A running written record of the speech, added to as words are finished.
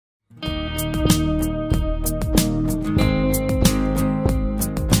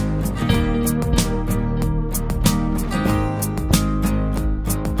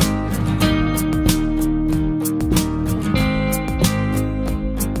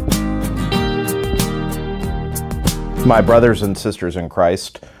My brothers and sisters in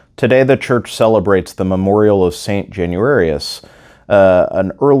Christ, today the Church celebrates the memorial of Saint Januarius,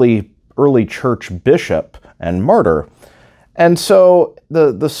 an early Church bishop and martyr. And so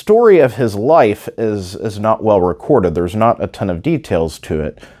the story of his life is not well recorded. There's not a ton of details to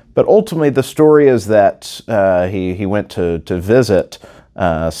it. But ultimately the story is that he went to visit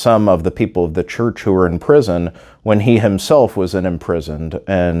some of the people of the Church who were in prison when he himself was imprisoned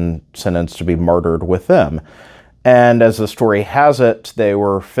and sentenced to be martyred with them. And as the story has it, they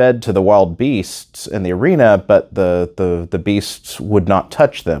were fed to the wild beasts in the arena, but the beasts would not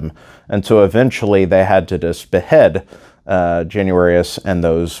touch them. And so eventually they had to just behead Januarius and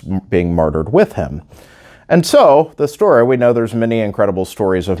those being martyred with him. And so the story, we know there's many incredible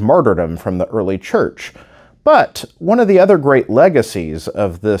stories of martyrdom from the early Church. But one of the other great legacies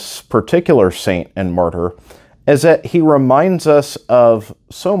of this particular saint and martyr is that he reminds us of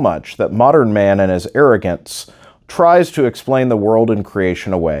so much that modern man in his arrogance tries to explain the world and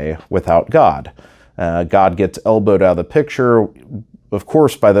creation away without God. God gets elbowed out of the picture, of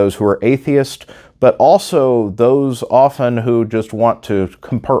course, by those who are atheist, but also those often who just want to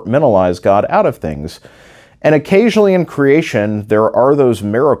compartmentalize God out of things. And occasionally in creation, there are those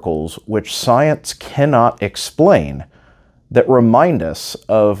miracles which science cannot explain that remind us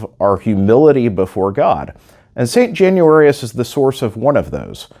of our humility before God. And St. Januarius is the source of one of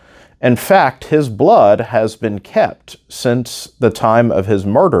those. In fact, his blood has been kept since the time of his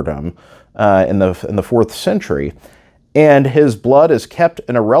martyrdom in the 4th century. And his blood is kept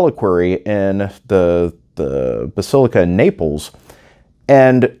in a reliquary in the Basilica in Naples.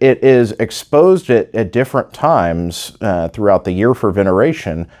 And it is exposed at different times throughout the year for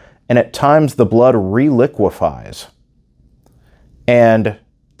veneration. And at times the blood reliquefies and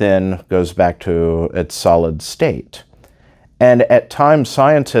then goes back to its solid state. And at times,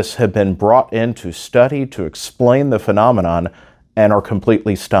 scientists have been brought in to study, to explain the phenomenon, and are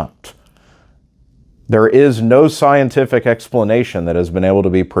completely stumped. There is no scientific explanation that has been able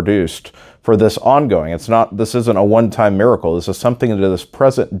to be produced for this ongoing. This isn't a one-time miracle. This is something to this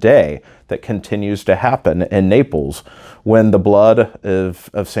present day that continues to happen in Naples when the blood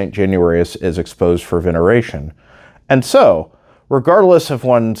of St. Januarius is exposed for veneration. And so, regardless of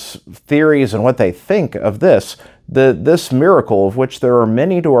one's theories and what they think of this miracle, of which there are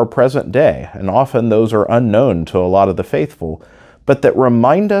many to our present day, and often those are unknown to a lot of the faithful, but that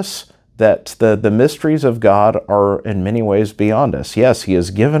remind us that the mysteries of God are in many ways beyond us. Yes, he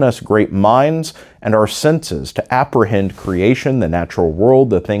has given us great minds and our senses to apprehend creation, the natural world,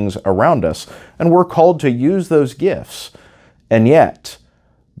 the things around us, and we're called to use those gifts. And yet,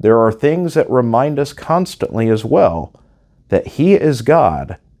 there are things that remind us constantly as well that he is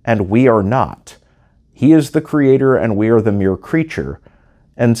God and we are not. He is the creator and we are the mere creature.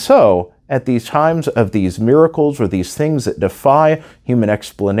 And so, at these times of these miracles or these things that defy human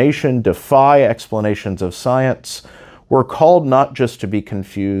explanation, defy explanations of science, we're called not just to be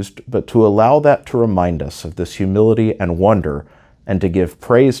confused, but to allow that to remind us of this humility and wonder, and to give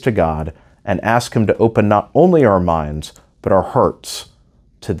praise to God and ask him to open not only our minds, but our hearts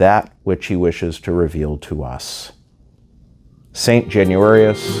to that which he wishes to reveal to us. Saint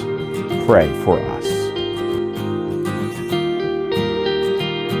Januarius, pray for us.